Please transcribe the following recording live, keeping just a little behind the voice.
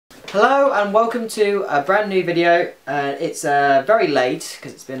Hello and welcome to a brand new video. It's very late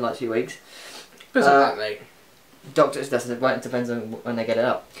because it's been like 2 weeks. It's not that late. It depends on when they get it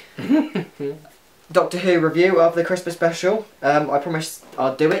up. Doctor Who review of the Christmas special. I promised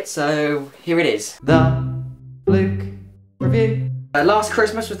I'd do it, so here it is. The Luke review. Last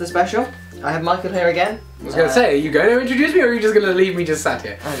Christmas was the special. I have Michael here again. I was going to say, are you going to introduce me or are you just going to leave me just sat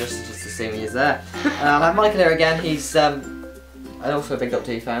here? I'm just assuming he's there. I have Michael here again. He's also a big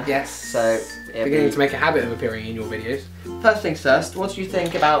Doctor Who fan. Yes. So beginning to make a habit of appearing in your videos. First things first, what do you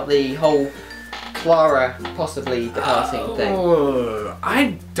think about the whole Clara possibly departing thing? Oh,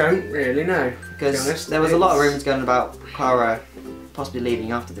 I don't really know. Because there was a lot of rumours going about Clara possibly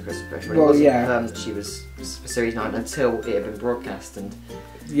leaving after the Christmas special. Well, it wasn't yeah. confirmed that she was for Series 9 until it had been broadcast, and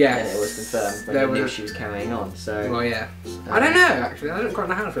yes, then it was confirmed when they knew she was carrying on. So. Well, yeah. I don't know actually. I don't quite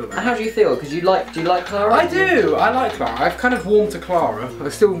know how to feel about it. And how do you feel? Because do you like Clara? I do. I like Clara. I've kind of warmed to Clara. I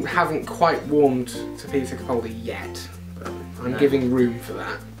still haven't quite warmed to Peter Capaldi yet, but I'm giving room for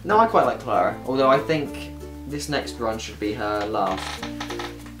that. No, I quite like Clara. Although I think this next run should be her last.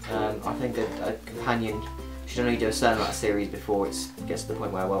 I think a companion should only do a certain amount of series before it gets to the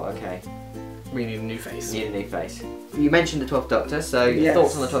point where, well, okay, we need a new face. Need a new face. You mentioned the 12th Doctor, so your yes.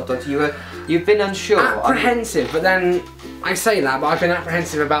 thoughts on the 12th Doctor? You've been unsure. Apprehensive, but then I say that, but I've been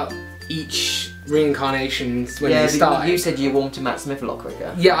apprehensive about each reincarnation when they start. You said you warmed to Matt Smith a lot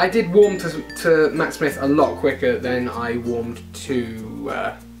quicker. Yeah, I did warm to Matt Smith a lot quicker than I warmed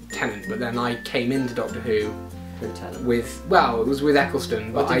to Tennant, but then I came into Doctor Who with, well, it was with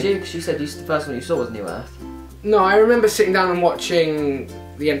Eccleston. But did you? Because you said the first one you saw was New Earth. No, I remember sitting down and watching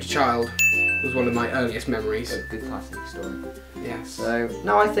The Empty Child. It was one of my earliest memories. A good classic story. Yes. So,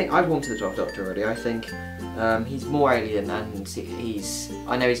 no, I think I've warmed to the 12th Doctor already. I think he's more alien and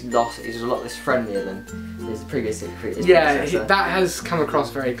I know he's a lot less friendlier than his previous yeah, that has come across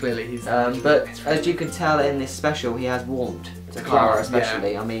very clearly. But as you can tell in this special, he has warmed to Clara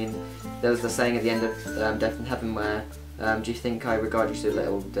especially. Yeah. I mean, there was the saying at the end of Death in Heaven where do you think I regard you so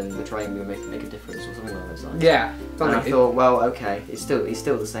little, then betraying me will make a difference, or something along those lines. Yeah. And I thought, well, okay, he's still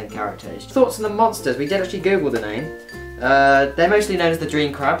the same character. Thoughts on the monsters? We did actually Google the name. They're mostly known as the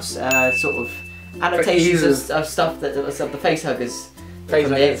Dream Crabs, sort of adaptations of stuff that of the Facehuggers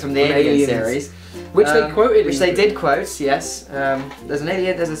from the Alien series, which they quoted. Which they did quote, yes. There's an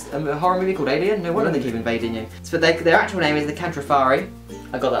alien. There's a horror movie called Alien. No wonder they keep invading you. But their actual name is the Cantrafari.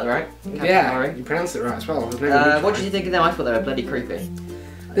 I got that right. Yeah, you pronounced it right as well. What did you think of them? I thought they were bloody creepy.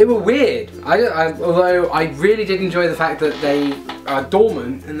 They were weird. Although I really did enjoy the fact that they are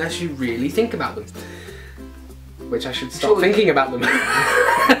dormant unless you really think about them. Which I should stop thinking about them.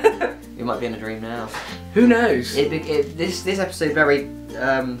 You might be in a dream now. Who knows? This episode very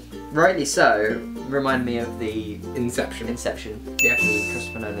rightly so reminded me of the Inception. Yes. The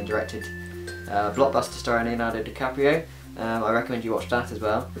Christopher Nolan directed blockbuster starring Leonardo DiCaprio. I recommend you watch that as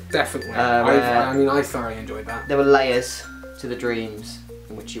well. Definitely. I thoroughly enjoyed that. There were layers to the dreams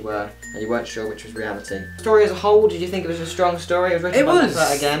in which you were, and you weren't sure which was reality. Story as a whole, did you think it was a strong story? It was written by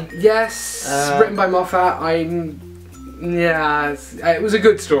Moffat again. Yes, written by Moffat. Yeah, it was a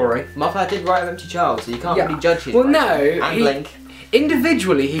good story. Moffat did write Empty Child, so you can't really judge his writing. And Blink.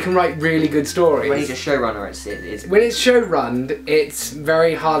 Individually, he can write really good stories. When he's a showrunner, it's when it's show-runned, it's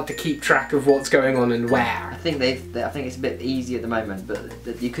very hard to keep track of what's going on and where. I think it's a bit easy at the moment, but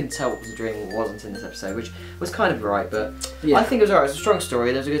you couldn't tell what was a dream and what wasn't in this episode, which was kind of right. But yeah. I think it was alright. It was a strong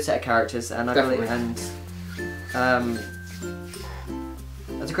story. There was a good set of characters, and I believe,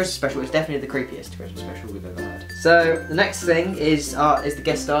 as a Christmas special, it's definitely the creepiest Christmas special we've ever had. So the next thing is the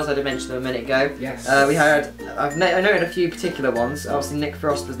guest stars. I did mention them a minute ago. Yes. We had I noted a few particular ones. Obviously, Nick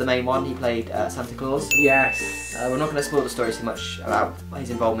Frost was the main one. He played Santa Claus. Yes. We're not going to spoil the story too much about his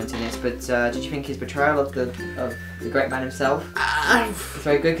involvement in this, but did you think his portrayal of the great man himself was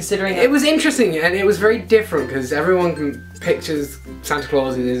very good, considering it was interesting and it was very different because everyone pictures Santa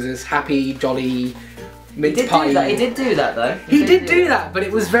Claus as this happy, jolly. He did do that though. He did do that, but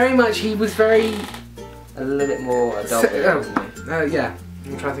it was very much. He was very a little bit more adult, wasn't he? Yeah.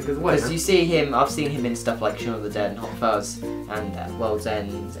 I'm trying to think of the word. Because you see him, I've seen him in stuff like Shaun of the Dead and Hot Fuzz and World's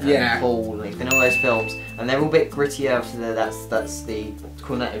End and Paul, and he's been in all those films, and they're all a bit grittier. So that's the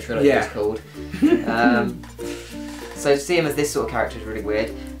Cornetto trilogy it's called. So to see him as this sort of character is really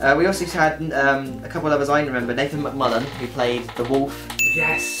weird. We also had a couple of others I remember. Nathan McMullen, who played the wolf.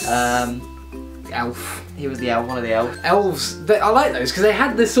 Yes. Elf. He was the elf, one of the elves. Elves, I like those because they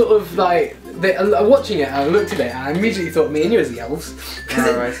had this sort of like. Watching it, I looked at it and I immediately thought me and you as the elves.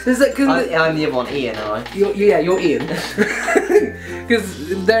 I'm the other one, Ian, aren't I? You're Ian.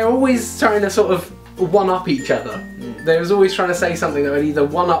 Because they're always trying to sort of one-up each other. They was always trying to say something that would either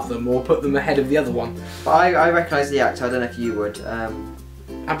one-up them or put them ahead of the other one. But I recognise the actor, I don't know if you would.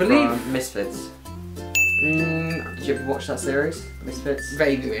 I believe... From Misfits. Did you ever watch that series, Misfits?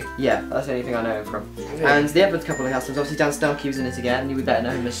 Vaguely. Yeah, that's the only thing I know him from. Yeah. And the other couple of customers, obviously Dan Starkey was in it again, you would better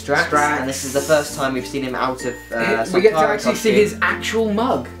know him as Strax. And this is the first time we've seen him out of we get to actually see his actual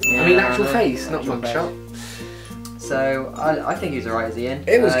mug. Yeah, I mean actual face, not actual mugshot. So I think he was alright as Ian.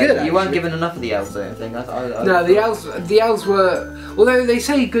 It was good. You weren't given enough of the elves, I don't think. No, the elves were. Although they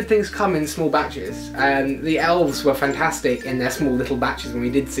say good things come in small batches, and the elves were fantastic in their small little batches when we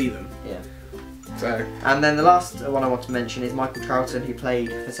did see them. Yeah. So. And then the last one I want to mention is Michael Troughton, who played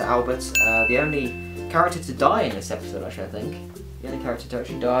Professor Albert, the only character to die in this episode, actually, I think. The only character to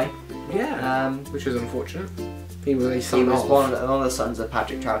actually die. Yeah. Which was unfortunate. He was a son. He was one of the sons of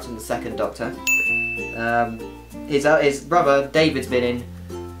Patrick Troughton, the second Doctor. His brother David's been in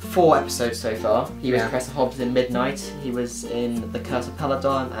 4 episodes so far. He was Professor Hobbs in Midnight, he was in The Curse of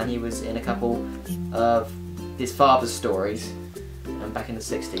Peladon, and he was in a couple of his father's stories back in the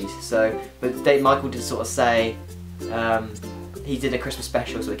 60s. So, but Michael did sort of say he did a Christmas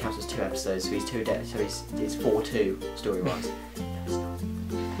special, so it counts as 2 episodes. So he's 2 dead. So he's 4-2 story-wise.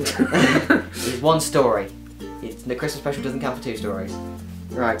 It's 1 story. The Christmas special doesn't count for 2 stories.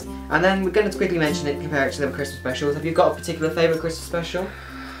 Right, and then we're going to quickly mention it, compare it to the other Christmas specials. Have you got a particular favourite Christmas special?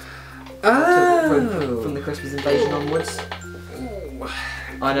 From the Christmas Invasion onwards?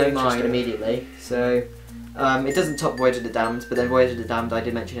 I know mine immediately. So, it doesn't top Voyage of the Damned, but then Voyage of the Damned, I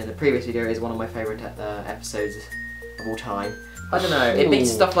did mention in the previous video, is one of my favourite episodes of all time. I don't know, it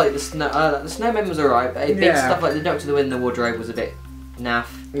beats stuff like the Snowman was alright, but it beats stuff like the Doctor the Wind in the Wardrobe was a bit naff.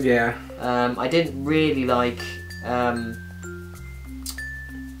 Yeah. I didn't really like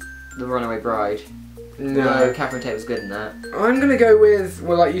The Runaway Bride. No. Catherine Tate was good in that. I'm going to go with,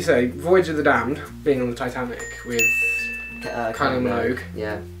 well, like you say, Voyage of the Damned, being on the Titanic with Kylie Minogue.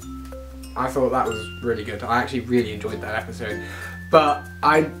 Yeah. I thought that was really good. I actually really enjoyed that episode. But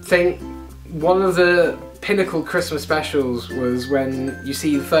I think one of the pinnacle Christmas specials was when you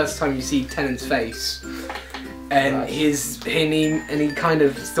see the first time you see Tennant's face, and he kind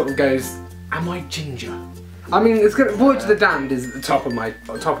of sort of goes, "Am I ginger?" I mean, it's good. Voyage of the Damned is at the top of my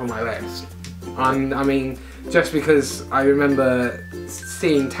list. I mean, just because I remember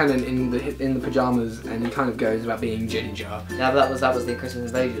seeing Tennant in the pajamas, and he kind of goes about being ginger. Yeah, but that was the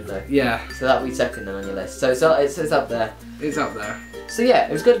Christmas Invasion though. Yeah. So that we second them on your list. So it's up there. It's up there. So yeah,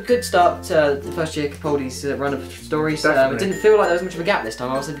 it was good start to the first year Capaldi's run of stories. It didn't feel like there was much of a gap this time,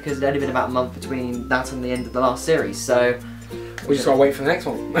 obviously, because it had only been about a month between that and the end of the last series. So. We just gotta wait for the next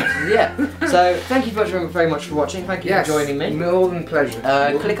one. Yeah. So thank you very much for watching. Thank you for joining me. More than pleasure.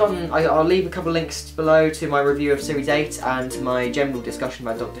 Click on. I'll leave a couple links below to my review of Series 8 and to my general discussion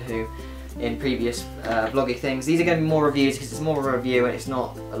about Doctor Who in previous vlogging things. These are going to be more reviews because it's more of a review and it's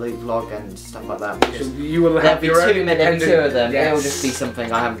not a loop vlog and stuff like that. You will have your own there'll be 2 of them. It'll just be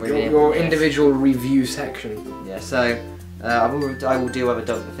something I haven't really. Your individual review section. Yeah. So I will do other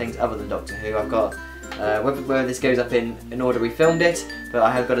things other than Doctor Who. I've got. Whether this goes up in order we filmed it, but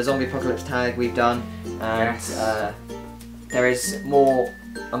I have got a zombie apocalypse tag we've done, and there is more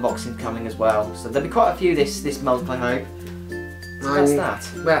unboxing coming as well. So there'll be quite a few this month, I hope. So that's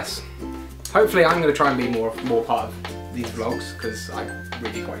that. Yes. Hopefully, I'm going to try and be more part of these vlogs because I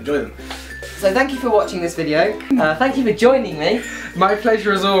really quite enjoy them. So thank you for watching this video. Thank you for joining me. My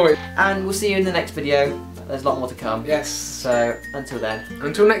pleasure as always. And we'll see you in the next video. There's a lot more to come. Yes. So until then.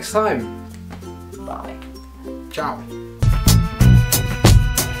 Until next time. Bye. Ciao.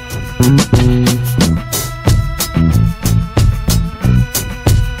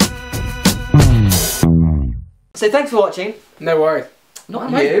 So thanks for watching. No worries.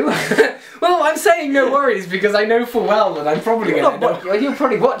 Not you. Well, I'm saying no worries because I know full well that I'm probably going to. You'll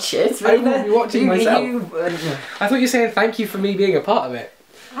probably watch it. I will be watching myself. I thought you were saying thank you for me being a part of it.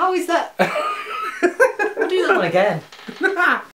 How is that? We'll do that one again.